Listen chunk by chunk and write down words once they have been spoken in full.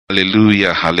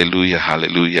Hallelujah, hallelujah,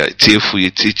 hallelujah. Tefu ye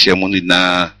teacher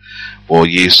munina o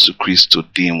Yesu Christo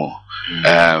demo.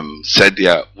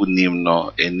 Sadia unim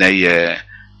no eneye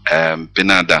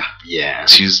Benada. Yeah.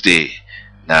 Tuesday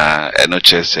na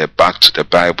enoche Back to the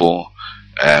Bible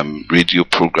radio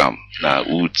program. Na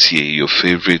utie your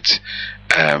favorite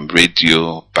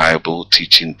radio Bible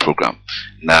teaching program.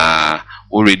 Na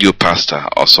u radio pastor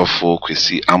Osofo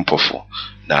Kwasi Ampofo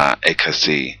na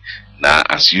ekase. Na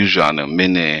as usual no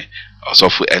many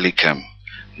Osofo Elikem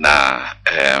na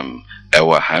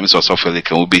ewa hamiso Osofo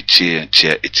Elikem ubi che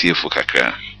etiefu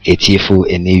kakra. Etiefu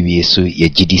enewie so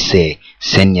yegidi se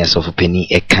senya sofu peni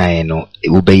ekan no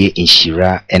ubeye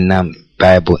inshira enam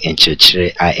Bible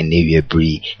enchechere a enewie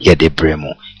bri yede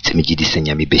bremo timigidi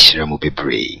senya mi beshira mu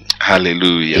bebre.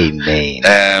 Hallelujah.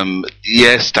 Amen.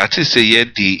 Yes, that is a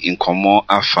yedi in common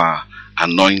afa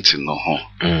anointing no ho.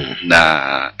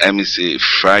 Na me say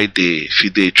Friday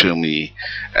fide tremi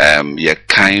ye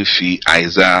kind fi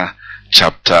Isaiah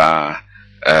chapter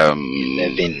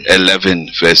 11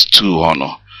 verse 2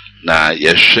 hono. Na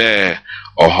ye share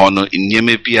or hono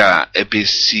inyeme bia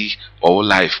ebesi or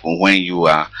life when you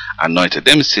are anointed.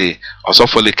 Them say also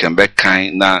for the can be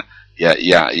kind na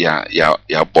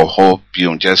ya boho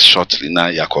beyond just shortly na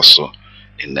yakoso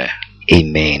in there.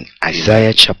 Amen.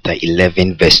 Isaiah chapter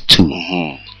 11 verse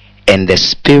 2. And the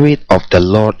Spirit of the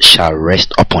Lord shall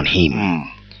rest upon him.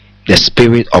 The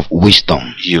Spirit of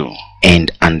wisdom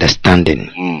and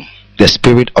understanding. The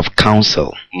Spirit of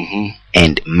counsel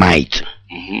and might.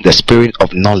 The Spirit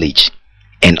of knowledge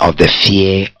and of the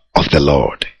fear of the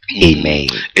Lord. Amen.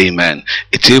 Amen.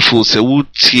 Itifu se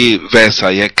wutie verse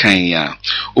aye kanya.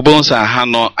 Ubonsa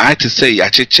hano I to say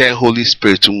yachiche Holy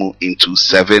Spirit mu into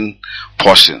 7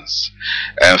 portions.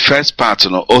 First part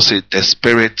no also the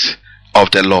Spirit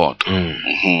of the Lord.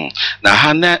 Now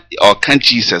hana or can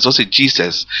Jesus also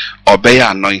Jesus obey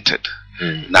anointed.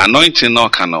 Now anointing no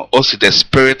can also the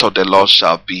Spirit of the Lord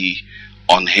shall be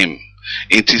on him.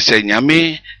 It is a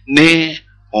nyame ne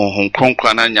on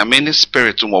kronkwana nyame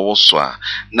spirit mwoswa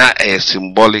na a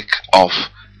symbolic of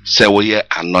say we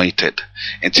anointed.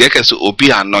 And take so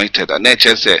obi anointed and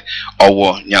nature say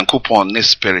owo nyankopon ne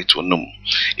spirit onum.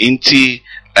 Inti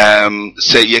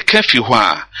say ye kafi ho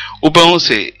a oba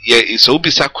say ye so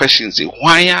bisa questions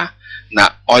why na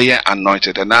oye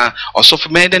anointed na also for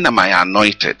me na my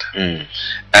anointed.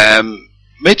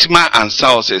 Metima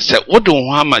answer say what do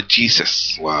hama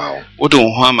Jesus? Wow. What do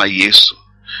hama Yesu?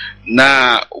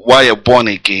 Na why you born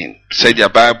again? Said your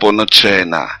Bible no chere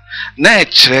na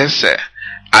chere se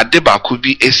adeba could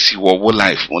be esi wo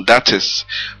life. That is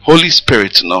Holy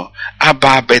Spirit no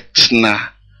aba betna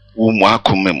umu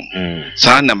akumem.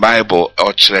 Sa na Bible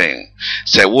o chere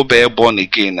say wo be born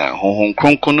again na honhom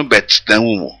kronkron no betna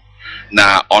umu.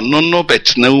 Na onono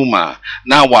betna uma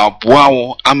na wa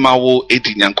boawo amawo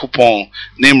edi nyankopon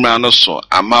nemra no so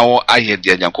amawo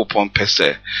ayede nyankopon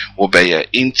pese wo beye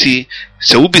inti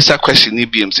se wo bisa question ni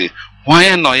biem say why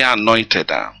are you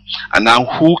anointed and now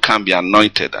who can be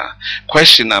anointed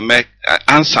question I make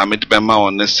answer me be ma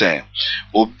on say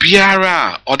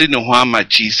obiara odi ne ho ama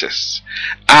Jesus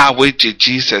we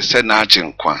Jesus say na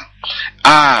agenkwa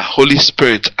Holy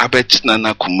Spirit abetina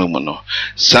na kumemu no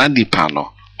sa nipa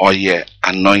no or ye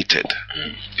anointed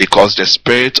because the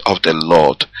Spirit of the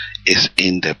Lord is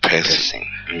in the person.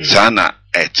 Sana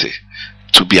ete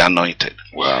to be anointed.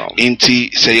 Wow.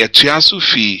 Inti say ye tuasu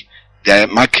fi the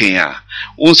makenya.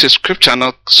 Once scripture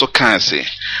not so can say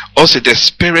also the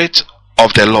Spirit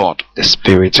of the Lord. The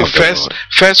Spirit of the Lord.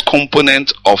 First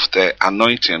component of the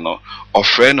anointing of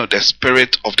friend of the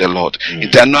Spirit of the Lord.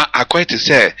 It are not quite to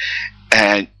say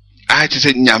I just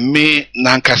say nyame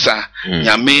nankasa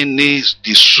nyame ne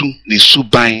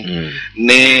suban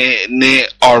ne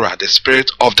aura, the Spirit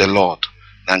of the Lord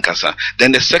nankasa.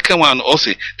 Then the second one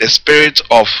also the Spirit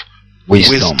of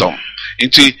wisdom.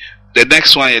 Into the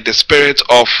next one the Spirit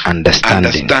of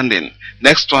understanding.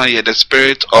 Next one the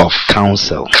Spirit of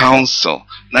counsel.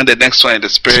 Now the next one the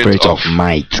Spirit of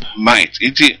might.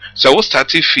 So we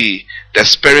start with the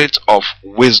Spirit of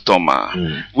wisdom.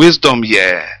 Wisdom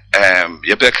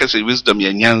say wisdom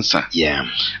nyansa. Yeah.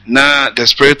 Now the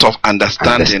Spirit of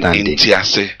understanding. In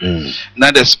tiase.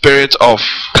 Now the Spirit of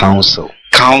counsel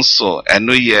and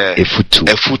no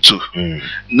efutu.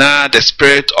 Now the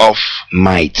Spirit of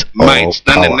might. Now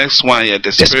the next one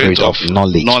the Spirit of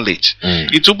knowledge.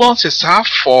 It will say half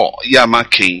for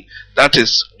yamaki, that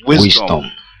is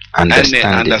wisdom.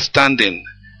 Understanding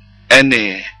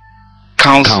any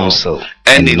counsel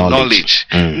any knowledge.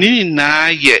 Ni na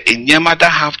ye enyama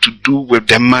that have to do with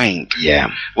the mind. Yeah.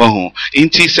 Well,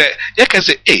 inti say you can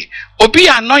say, hey, obi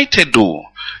anointed do.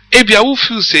 Ebia wo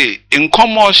feel say in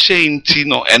common shame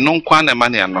tino and non kwana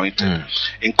money anointed.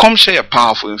 In come share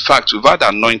powerful. In fact, without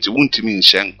anointing, won't mean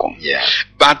share come. Yeah.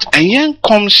 But and yen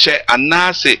come share and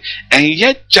now say and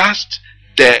yet just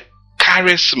the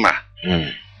charisma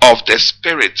of the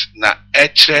spirit na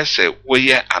say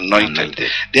we are anointed.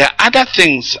 There are other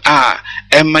things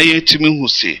emayetimi who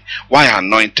say why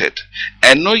anointed.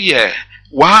 And no yeah.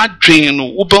 What dream no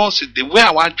the way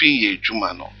I dream ye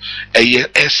jumano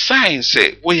a sign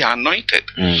say we are anointed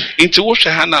into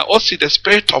Woshahana also the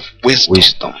spirit of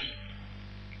wisdom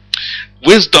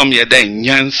ye then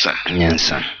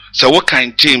nyansa so what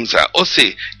kind James also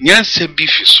nyansa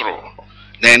bifisro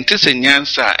then tis a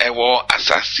nyansa ewo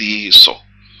asasi so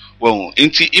well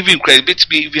into even credit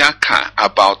be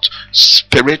about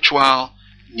spiritual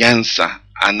nyansa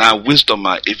and now wisdom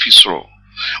efisro.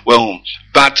 Well,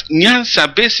 but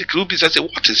Nyansa basically will be say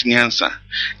what is Nyansa?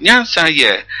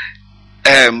 Nyansa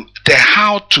the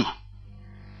how to.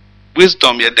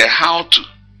 Wisdom the how to.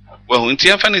 Well, in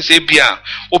Tiafan say bia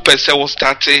opese will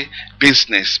start a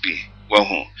business be.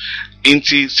 Well,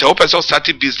 inti se opese will start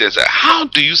a business. How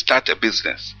do you start a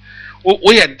business?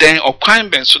 We are then or crime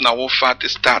ben so now will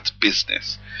start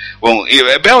business. Well,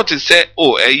 about to say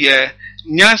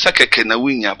Nyansa keke na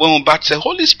winya but the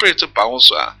Holy Spirit power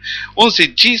so won say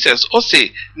Jesus o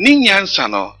say ni nyansa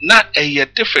no na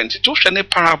different it was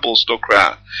parables to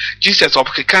cry Jesus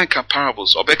obkekan ka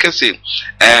parables obeke say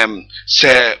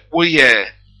we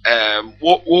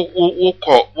wo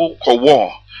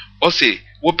war o say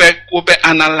wo be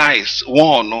analyze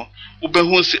war no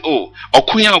who say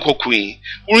okunya okokun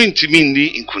urintimi ni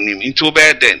inkunim into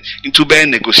bear then into bear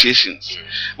negotiations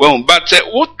well but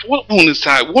what one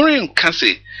say worrying can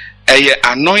say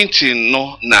anointing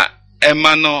no na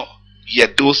emano ye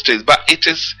those things but it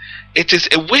is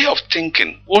a way of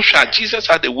thinking. Jesus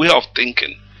had a way of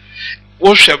thinking.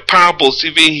 Parables,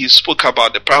 even he spoke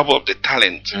about the parable of the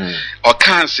talent or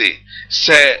can say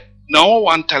no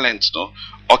one talent no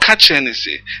or catch any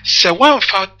say one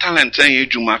found talent and you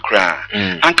do macra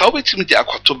and can wait me the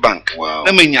aquato bank. Wow.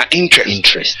 I mean your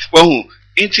interest. Well,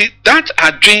 into that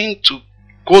are dream to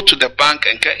go to the bank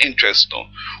and get interest no.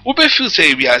 We feel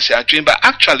say we are a dream, but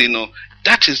actually no,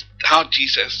 that is how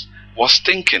Jesus was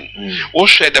thinking. We'll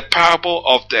share the parable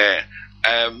of the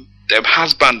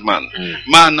husbandman.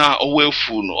 Mana away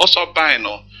food also buy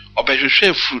no or be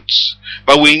fruits.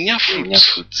 But when you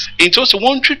fruits, it also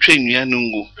one tree train you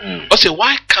nungu. Or say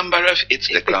why cambereth it's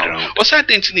the ground. Or say I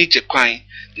didn't need a coin.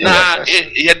 Na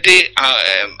yede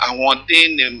awon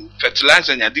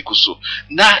fertilizer nya dikuso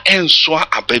na enso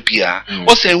ababia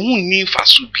o se hu ni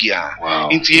faso bia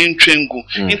nti entwengu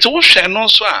nti wo hwe no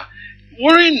so a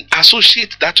we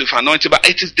associate that with anointing, but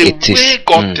it is the way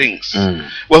God thinks.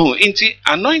 Well, nti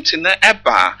anointing na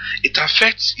eba it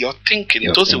affects your thinking,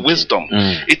 it also wisdom.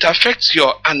 It affects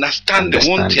your understanding.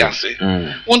 Won't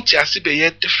you see be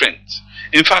different?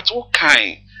 In fact, what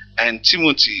kind and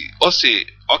Timothy also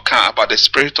about the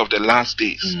spirit of the last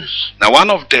days. Now, one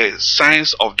of the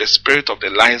signs of the spirit of the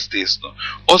last days,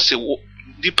 also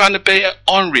depend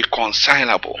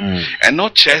unreconcilable, and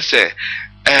not just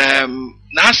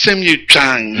na sem you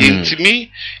trying yintimi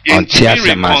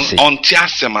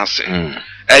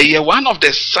one of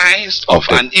the signs of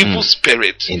an evil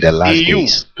spirit in the last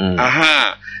days.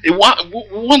 It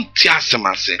won't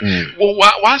tiasemase.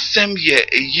 What sem ye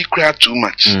a cry too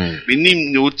much. We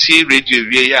need no tea radio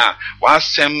ya. What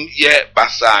sem ye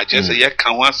basa just a ye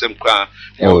can want some cry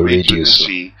or radio.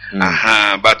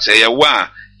 But say wa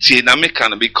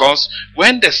because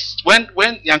when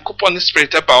Yankupon is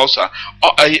spirit about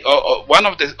one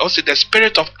of the also the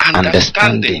spirit of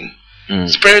understanding.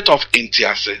 Spirit of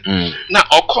intiacy. Now,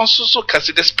 or consul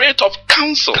the spirit of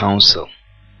counsel.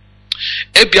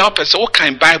 Ebia person what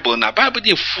kind Bible now? Bible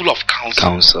is full of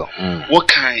counsel. What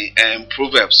kind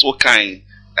Proverbs? What kind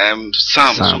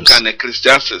Psalms? What kind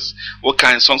Ecclesiastes? What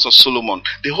kind Songs of Solomon?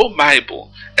 The whole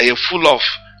Bible is full of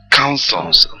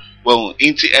counsel. Well,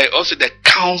 also the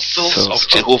counsels of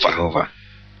Jehovah.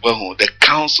 Well, the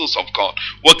counsels of God.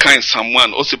 What kind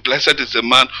someone? Also, blessed is the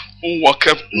man who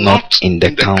walketh not in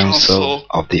the counsel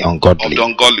of the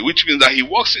ungodly. Which means that he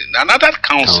walks in another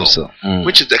counsel.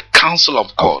 Which is the counsel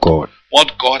of God.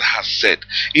 What God has said.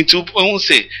 Into when we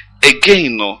say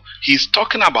again, no, he's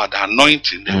talking about the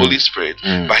anointing, the Holy Spirit,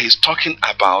 but he's talking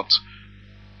about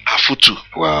afutu.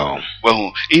 Wow.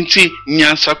 Well, inti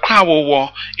nyansa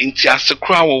krawo, inti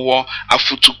asekrawo,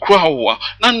 afutu krawo.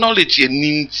 Na knowledge ye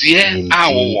nimzie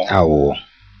awo.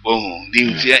 Well,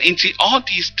 nimzie inti all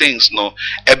these things no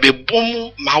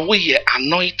ebebomu mawe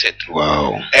anointed.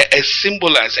 Wow. A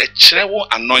symbolize a cherewo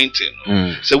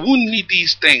anointing. So we need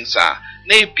these things na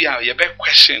bia ye be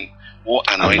question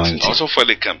anointing. Also for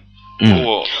the camp.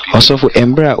 Also for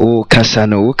embra o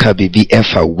kasano o kabibi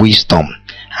efa wisdom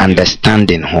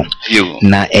understanding ho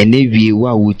na enewie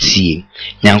wa wutie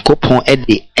nyankopon e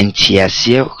de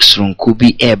entiase sronko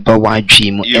bi eba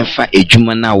wadwe mu efa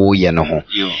edwuma na wo ye no ho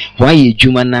wa ye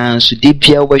edwuma na so de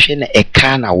bia wo hwe na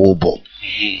eka na wo bo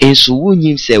enso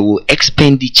wonyim se wo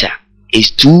expenditure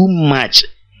is too much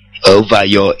over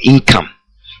your income.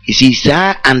 You see,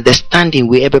 sir, understanding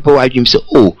where people are dream say,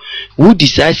 oh, who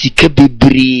decides to keep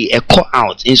a call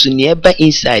out, and so nearby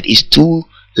inside is too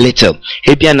little.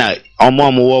 Hebiana,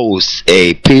 was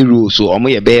a payroll, so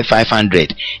almost a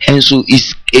 500, and so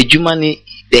is a money.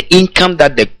 The income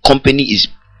that the company is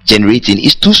generating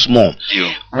is too small.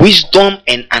 Wisdom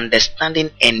and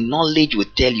understanding and knowledge will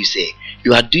tell you, say,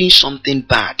 you are doing something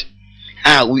bad.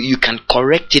 You can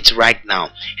correct it right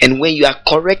now, and when you are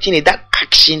correcting it, that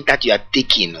action that you are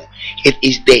taking, it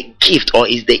is the gift or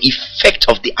is the effect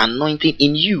of the anointing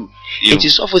in you. It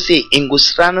is also say in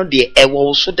Gosrano the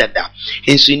ewo so dada,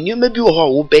 and so you maybe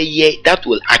that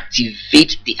will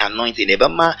activate the anointing.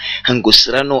 Ebama and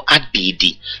Gosrano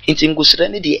adidi. In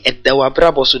Gosrano the edawa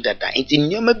brabo so dada.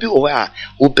 In you maybe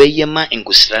obeyema and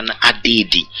Gosrano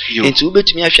adidi. And so ube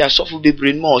to me after sofu be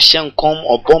bring more shan come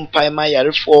or bompai my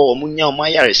yare for munya my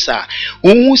yare sa.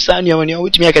 Umusa nyawania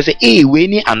with me I can say, hey, we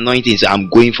need anointing, so I'm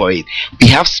going for it. We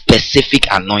have specific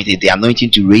anointing, the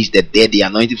anointing to raise the dead, the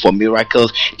anointing for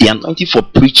miracles, the anointing for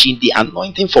preaching, the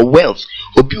anointing for wealth.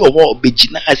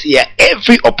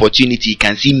 Every opportunity you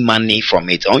can see money from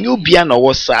it. On your piano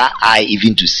was I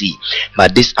even to see.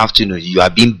 But this afternoon you are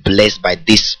being blessed by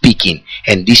this speaking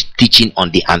and this teaching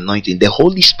on the anointing. The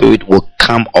Holy Spirit will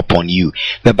come upon you.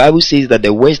 The Bible says that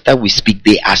the words that we speak,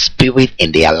 they are spirit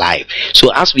and they are life.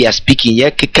 So as we are speaking, we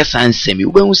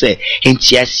say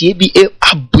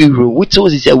which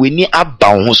was we need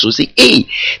about so say hey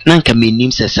nanka me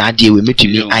nim se sadie we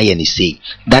metumi ayeni say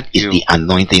that is the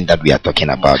anointing that we are talking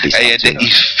about this the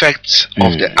effect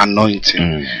of the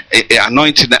anointing.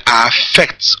 Anointing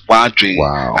affects what dream,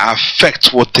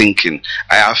 affect what thinking,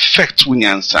 I affect when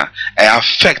answer, I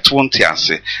affect one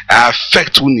tiase, I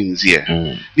affect when inzia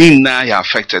nina ya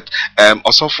affected.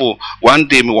 Also for one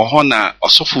day me wahona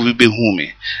also for we be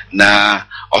humi na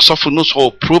also for no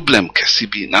so problem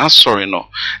kasibi na sorry no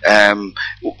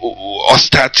or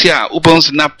start here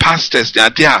ubons na pastors they are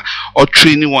there or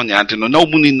training one ya no na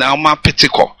muni na ma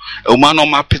petiko uma no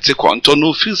ma petiko until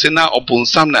no feel say na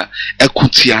obonsam na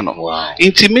ekutia no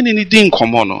inti mini ni din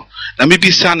komo no na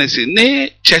maybe say ne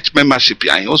church membership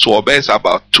ya also obey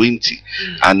about 20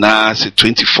 and now say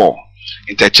 24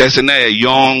 in the church in a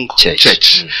young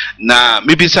church. Now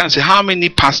maybe say how many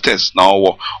pastors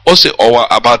now? Also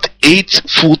about 8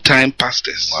 full-time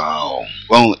pastors. Wow.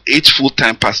 Well, 8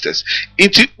 full-time pastors.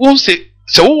 It won't say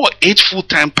so 8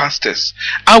 full-time pastors.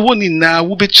 I want in now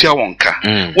will be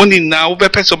chairwanka. One in now will be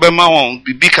person be ma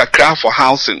be big craft for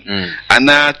housing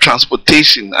and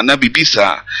transportation and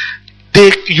bibisa.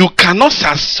 You cannot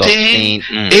sustain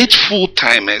 8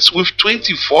 full-timers with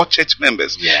 24 church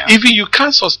members. Even you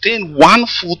can't sustain 1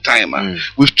 full-timer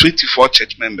with 24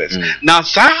 church members. Now,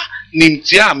 sir,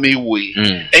 nimtia me we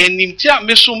and nimtia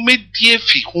me so me die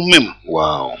fi humem.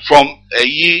 Wow. From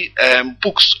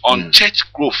books on church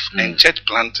growth and church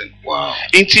planting. Wow.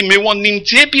 Inti me won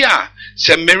nimtia bia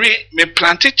se me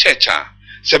planted church.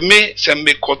 Se me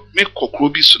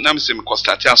kokrobi so na me se me ko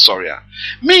start sorry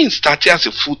me start as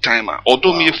a full timer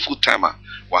although me a full timer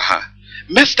waha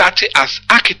me start as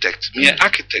architect me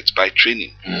architect by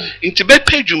training into be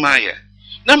pay juma ye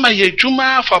na ma ye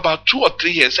juma for about 2 or 3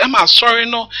 years am sorry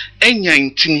no enya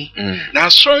ntini na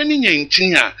sorry ni nya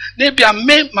ntini a na bia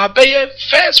me ma be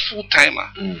first full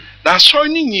timer na sorry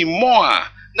ni more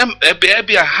na be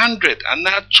 100 and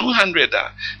now 200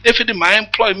 if it my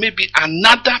employ maybe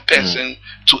another person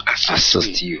to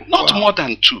assist you not more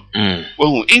than 2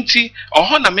 well inti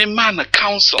ohona me man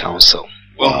council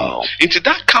well into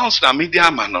that council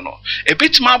media man no a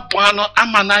bit ma boano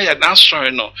amana ya na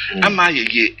sorry no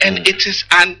amaye and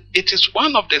it is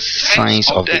one of the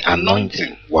signs of the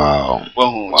anointing. Wow.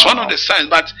 Well, it's one of the signs,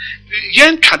 but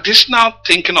yen traditional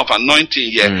thinking of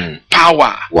anointing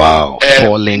power. Wow.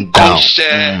 Falling down.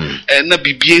 And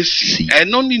BBAC.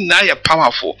 And only now you're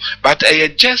powerful, but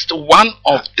just one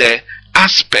of the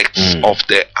aspects of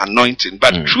the anointing.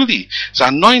 But truly, the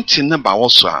anointing number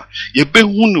also. You be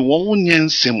hunu wa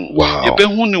wunyensemu. You be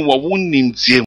hunu wa wuninzie.